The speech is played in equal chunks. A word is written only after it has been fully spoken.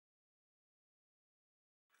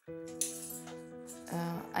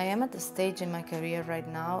I am at the stage in my career right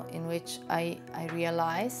now in which I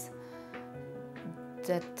realize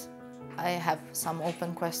that I have some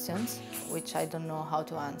open questions which I don't know how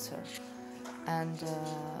to answer. And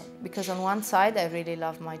because on one side I really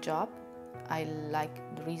love my job, I like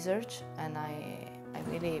the research, and I'm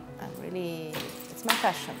really, it's my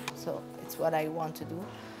passion, so it's what I want to do.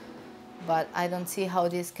 But I don't see how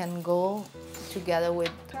this can go together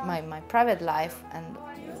with my private life and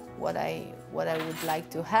what I would like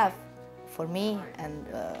to have for me and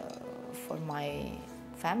for my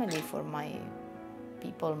family, for my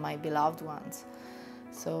people, my beloved ones.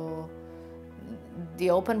 So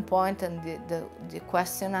the open point and the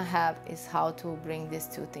question I have is how to bring these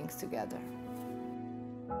two things together.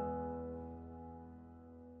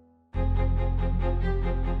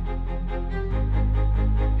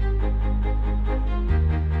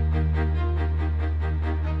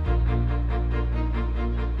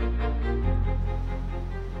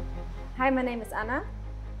 Hi, my name is Anna.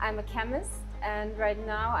 I'm a chemist, and right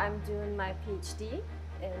now I'm doing my PhD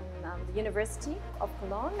in the University of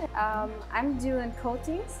Cologne. I'm doing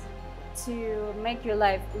coatings to make your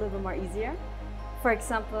life a little bit more easier. For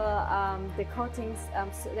example, the coatings,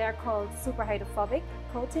 they're called superhydrophobic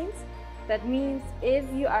coatings. That means if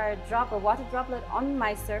you are a water droplet on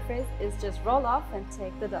my surface, it's just roll off and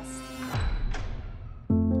take the dust.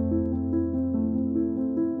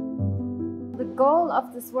 The goal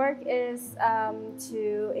of this work is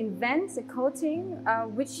to invent a coating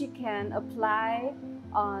which you can apply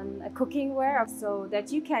on a cookware so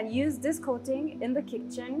that you can use this coating in the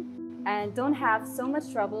kitchen and don't have so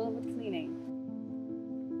much trouble with cleaning.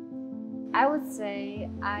 I would say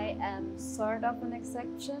I am sort of an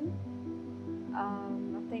exception. I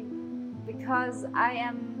think because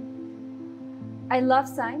I love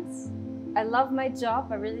science, I love my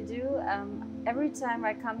job, I really do. Every time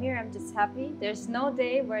I come here, I'm just happy. There's no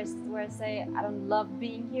day where I say I don't love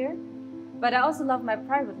being here, but I also love my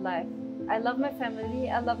private life. I love my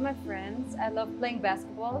family, I love my friends, I love playing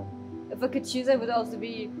basketball. If I could choose, I would also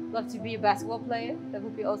love to be a basketball player. That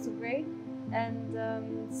would be also great.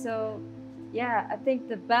 And so, yeah, I think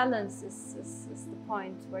the balance is the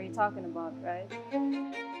point where you're talking about, right?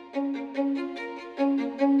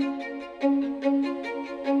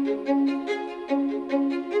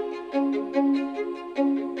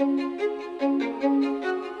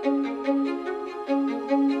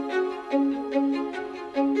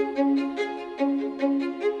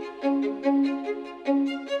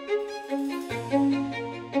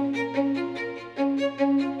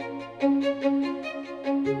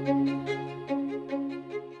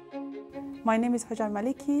 My name is Hajar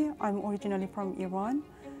Maliki. I'm originally from Iran.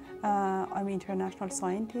 I'm an international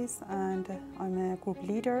scientist and I'm a group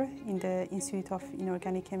leader in the Institute of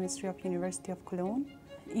Inorganic Chemistry of University of Cologne.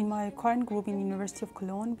 In my current group in University of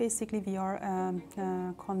Cologne, basically we are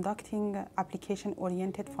conducting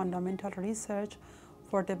application-oriented fundamental research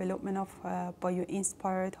for development of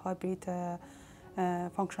bio-inspired hybrid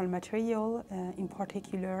functional material, in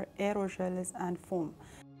particular aerogels and foam.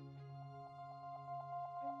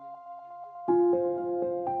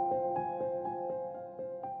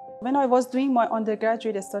 When I was doing my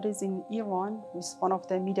undergraduate studies in Iran, which is one of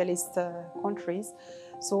the Middle East countries,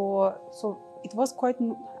 so it was quite,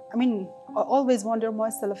 I always wonder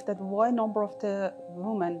myself that why number of the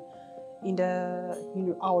women in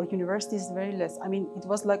our university is very less. It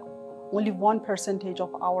was like only 1%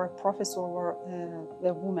 of our professors were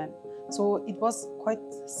women. So it was quite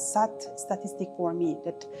sad statistic for me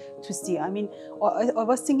to see. I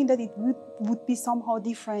was thinking that it would be somehow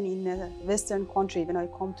different in a Western country when I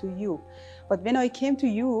come to Europe. But when I came to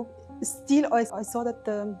Europe, still I saw that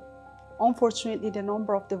unfortunately the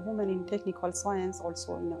number of the women in technical science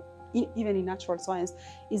also, even in natural science,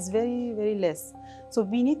 is very, very less. So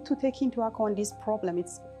we need to take into account this problem.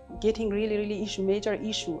 It's getting really major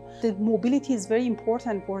issue. The mobility is very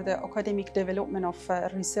important for the academic development of a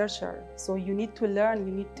researcher. So you need to learn,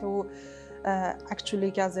 you need to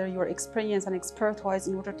actually gather your experience and expertise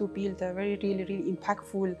in order to build a really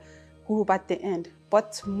impactful group at the end.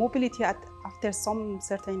 But mobility after some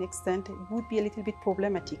certain extent would be a little bit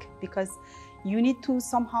problematic because you need to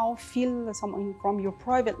somehow feel something from your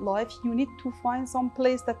private life. You need to find some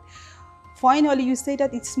place that finally you say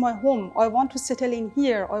that it's my home. I want to settle in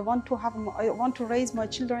here. I want to raise my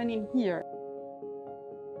children in here.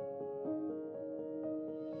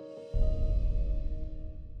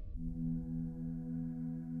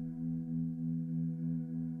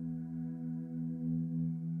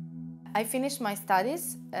 I finished my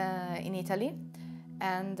studies in Italy,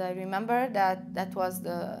 and I remember that was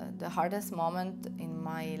the hardest moment in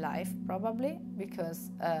my life, probably, because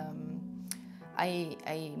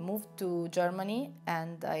I moved to Germany,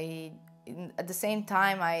 and at the same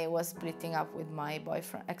time I was splitting up with my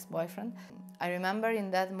ex-boyfriend. I remember in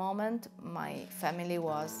that moment my family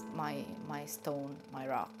was my stone, my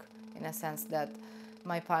rock, in a sense that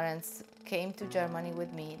my parents came to Germany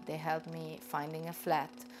with me. They helped me finding a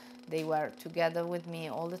flat. They were together with me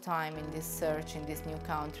all the time in this search in this new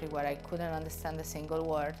country where I couldn't understand a single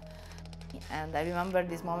word. And I remember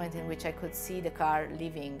this moment in which I could see the car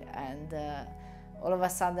leaving, and all of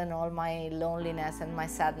a sudden all my loneliness and my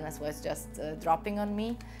sadness was just dropping on me.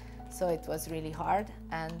 So it was really hard,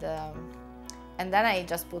 and then I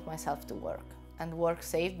just put myself to work, and work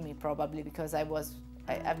saved me, probably because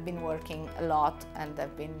I've been working a lot, and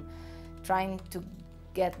I've been trying to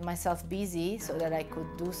get myself busy so that I could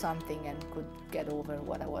do something and could get over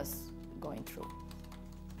what I was going through.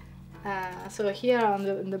 So here on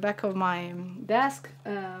the back of my desk,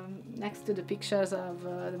 next to the pictures of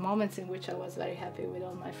the moments in which I was very happy with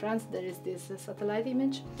all my friends, there is this satellite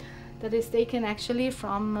image that is taken actually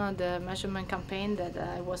from the measurement campaign that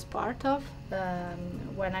I was part of.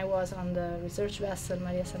 When I was on the research vessel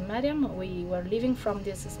Maria San Mariam, we were leaving from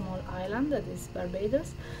this small island that is Barbados,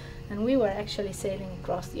 and we were actually sailing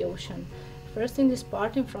across the ocean. First in this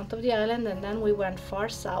part in front of the island, and then we went far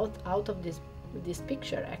south out of this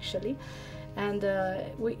picture actually. And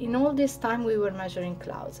in all this time we were measuring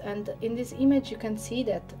clouds, and in this image you can see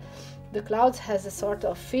that the clouds has a sort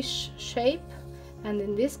of fish shape, and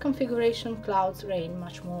in this configuration clouds rain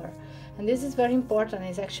much more. And this is very important.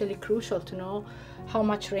 It's actually crucial to know how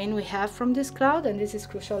much rain we have from this cloud, and this is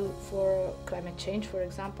crucial for climate change, for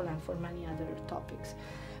example, and for many other topics.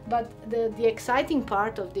 But the exciting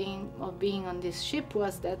part of being on this ship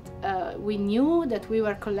was that we knew that we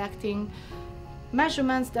were collecting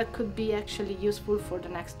measurements that could be actually useful for the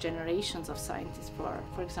next generations of scientists.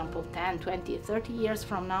 For example, 10, 20, 30 years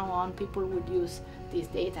from now on, people would use this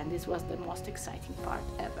data, and this was the most exciting part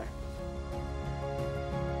ever.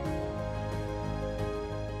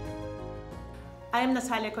 I am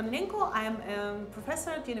Natalia Kononenko. I am a professor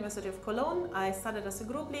at the University of Cologne. I started as a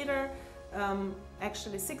group leader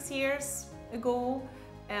actually 6 years ago,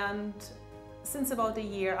 and since about a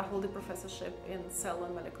year I hold a professorship in cell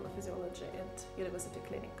and molecular physiology at University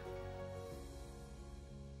Clinic.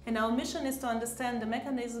 And our mission is to understand the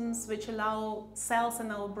mechanisms which allow cells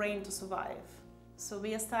in our brain to survive. So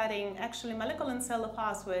we are studying actually molecular and cellular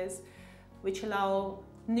pathways which allow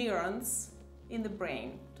neurons in the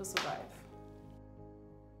brain to survive.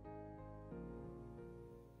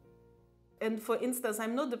 And for instance,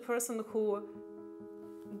 I'm not the person who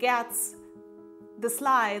gets the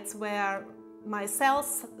slides where my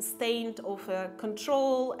cells stained of a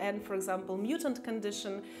control and, for example, mutant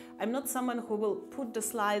condition. I'm not someone who will put the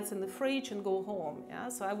slides in the fridge and go home. Yeah?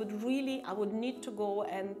 So I would need to go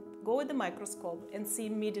with the microscope and see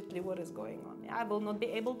immediately what is going on. Yeah? I will not be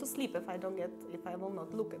able to sleep if I will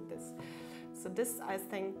not look at this. So this, I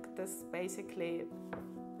think, this basically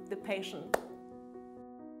the patient.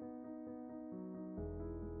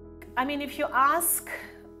 I mean, if you ask,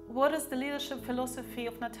 what is the leadership philosophy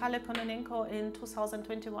of Natalia Kononenko in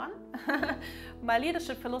 2021? My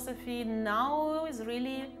leadership philosophy now is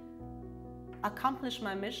really accomplish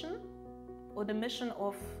my mission, or the mission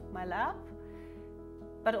of my lab,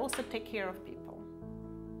 but also take care of people.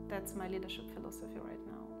 That's my leadership philosophy right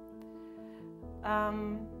now.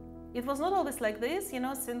 It was not always like this, you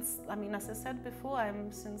know, since, I mean, as I said before,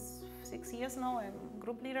 since 6 years now, I'm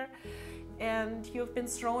group leader. And you've been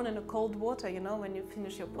thrown in a cold water, you know, when you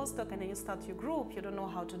finish your postdoc and then you start your group, you don't know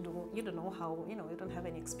how to do, you don't know how, you know, you don't have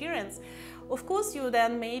any experience. Of course, you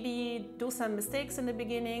then maybe do some mistakes in the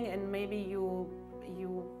beginning, and maybe you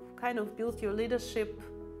kind of build your leadership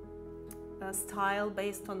style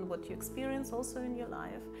based on what you experience also in your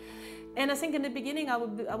life. And I think in the beginning I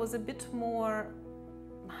was a bit more,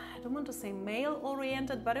 I don't want to say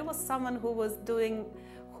male-oriented, but it was someone who was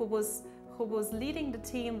leading the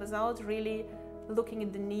team without really looking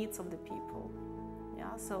at the needs of the people.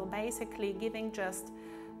 Yeah, so basically giving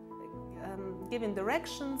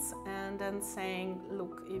directions and then saying,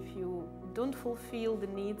 look, if you don't fulfill the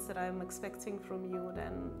needs that I'm expecting from you,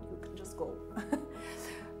 then you can just go.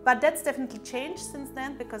 But that's definitely changed since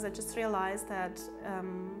then, because I just realized that,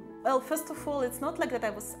 well, first of all, it's not like that I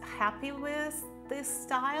was happy with this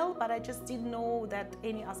style, but I just didn't know that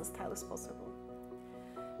any other style is possible.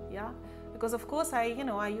 Yeah. Because of course I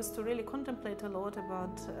used to really contemplate a lot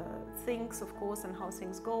about things, of course, and how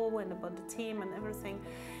things go, and about the team and everything.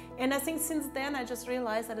 And I think since then I just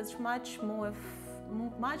realized that it's much more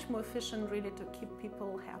efficient really to keep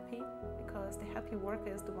people happy, because the happy worker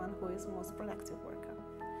is the one who is the most productive worker.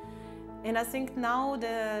 And I think now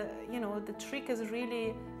the trick is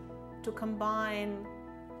really to combine,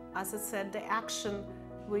 as I said, the action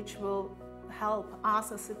which will help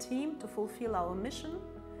us as a team to fulfill our mission,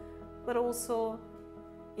 but also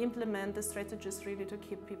implement the strategies really to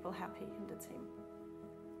keep people happy in the team.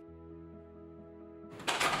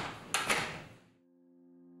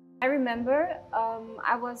 I remember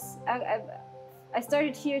I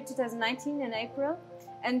started here 2019 in April,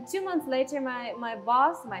 and 2 months later my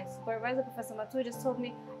boss, my supervisor, Professor Wetoo, just told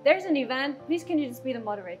me, there's an event, please can you just be the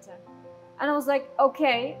moderator? And I was like,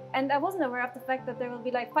 okay. And I wasn't aware of the fact that there will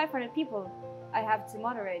be like 500 people I have to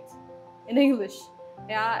moderate in English,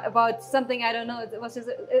 yeah, about something I don't know. It was just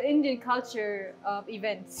an Indian culture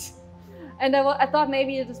event. And I thought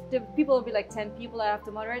maybe the people would be like 10 people I have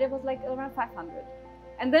to moderate. It was like around 500.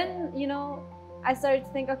 And then, I started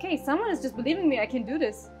to think, okay, someone is just believing me I can do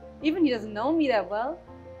this. Even he doesn't know me that well.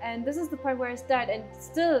 And this is the part where I start, and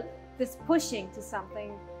still this pushing to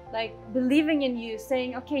something, like believing in you,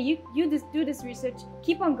 saying, okay, you just do this research,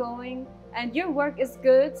 keep on going, and your work is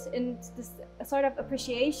good, and this sort of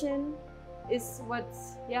appreciation is what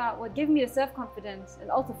gave me the self-confidence, and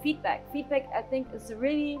also feedback. Feedback, I think, is a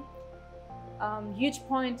really huge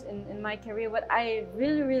point in my career, what I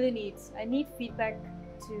really, really need. I need feedback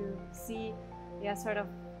to see,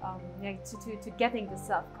 to getting the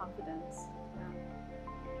self-confidence.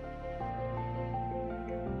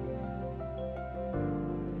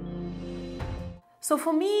 So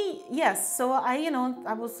for me, yes. So I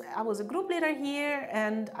was a group leader here,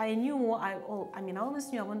 and I knew I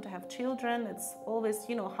always knew I want to have children. It's always,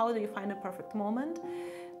 how do you find a perfect moment?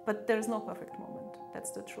 But there's no perfect moment.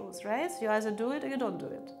 That's the truth, right? You either do it or you don't do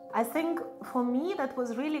it. I think for me that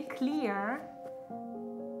was really clear.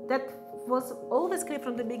 That was always clear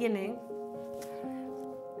from the beginning,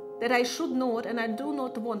 that I should not and I do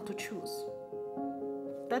not want to choose.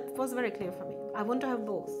 That was very clear for me. I want to have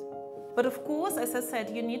both. But of course, as I said,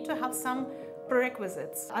 you need to have some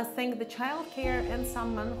prerequisites. I think the childcare and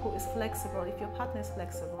someone who is flexible, if your partner is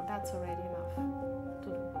flexible, that's already enough to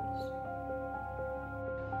do both.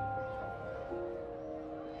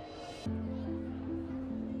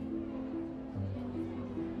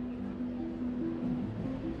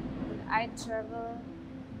 I travel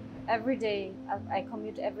every day. I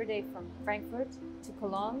commute every day from Frankfurt to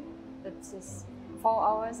Cologne. That's just 4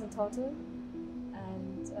 hours in total.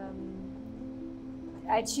 And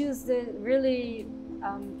I choose the really,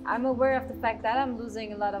 I'm aware of the fact that I'm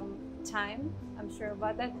losing a lot of time. I'm sure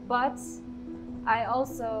about that. But I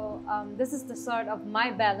also, this is the sort of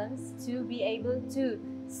my balance to be able to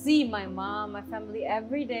see my mom, my family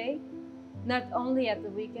every day, not only at the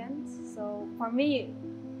weekends. So for me,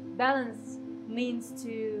 balance means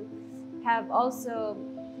to have also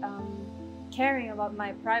caring about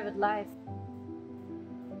my private life.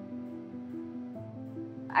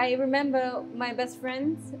 I remember my best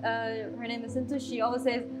friend, her name is Sintu, she always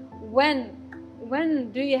says, when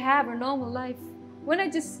do you have a normal life?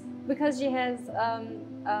 Because she has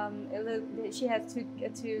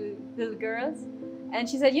two little girls, and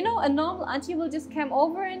she said, a normal auntie will just come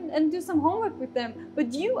over and do some homework with them,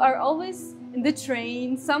 but you are always in the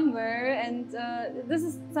train somewhere, and this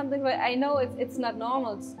is something that I know it's not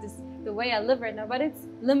normal, it's just the way I live right now, but it's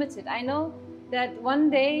limited. I know that one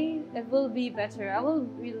day it will be better. I will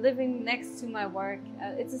be living next to my work.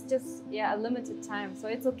 It's just a limited time, so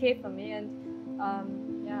it's okay for me, and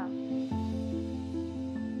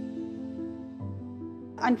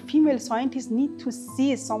And female scientists need to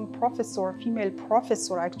see some female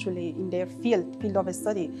professor actually in their field of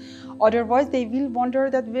study. Otherwise, they will wonder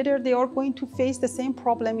that whether they are going to face the same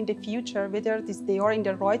problem in the future, whether they are in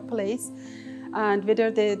the right place, and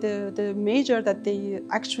whether the major that they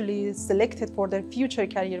actually selected for their future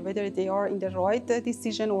career, whether they are in the right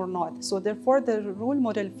decision or not. So therefore,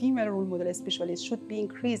 the female role model specialist should be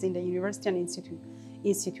increased in the university and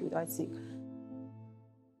institute, I think.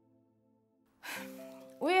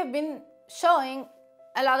 We have been showing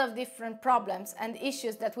a lot of different problems and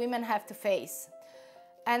issues that women have to face.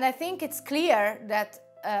 And I think it's clear that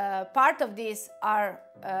part of these are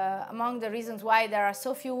among the reasons why there are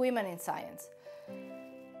so few women in science.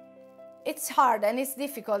 It's hard and it's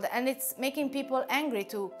difficult, and it's making people angry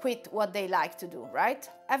to quit what they like to do, right?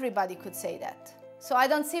 Everybody could say that. So I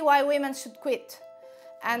don't see why women should quit.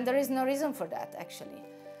 And there is no reason for that, actually.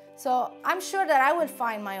 So I'm sure that I will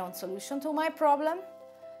find my own solution to my problem.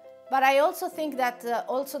 But I also think that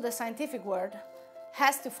also the scientific world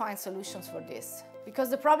has to find solutions for this, because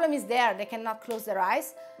the problem is there. They cannot close their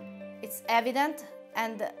eyes. It's evident,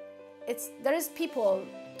 and there is people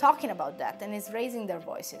talking about that, and it's raising their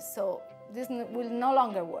voices. So this will no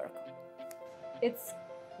longer work. It's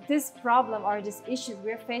this problem or this issue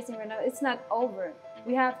we're facing right now, it's not over.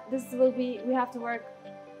 We have to work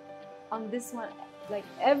on this one, like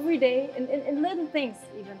every day, in little things,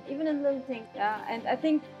 even in little things. Yeah, and I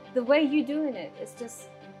think the way you're doing it is just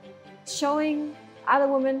showing other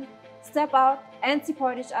women step out and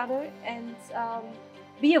support each other and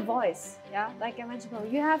be a voice. Yeah, like I mentioned before,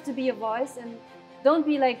 you have to be a voice and don't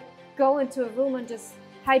be like go into a room and just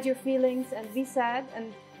hide your feelings and be sad.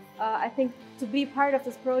 And I think to be part of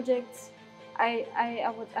this project, I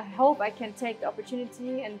hope I can take the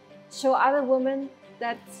opportunity and show other women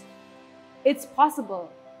that it's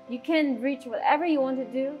possible. You can reach whatever you want to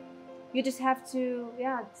do. You just have to,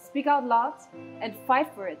 speak out loud and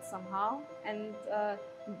fight for it somehow. And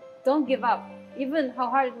don't give up, even how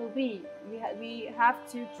hard it will be. We have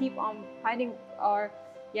to keep on fighting, or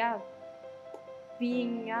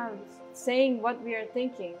saying what we are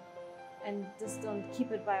thinking, and just don't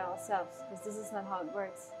keep it by ourselves, because this is not how it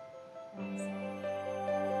works.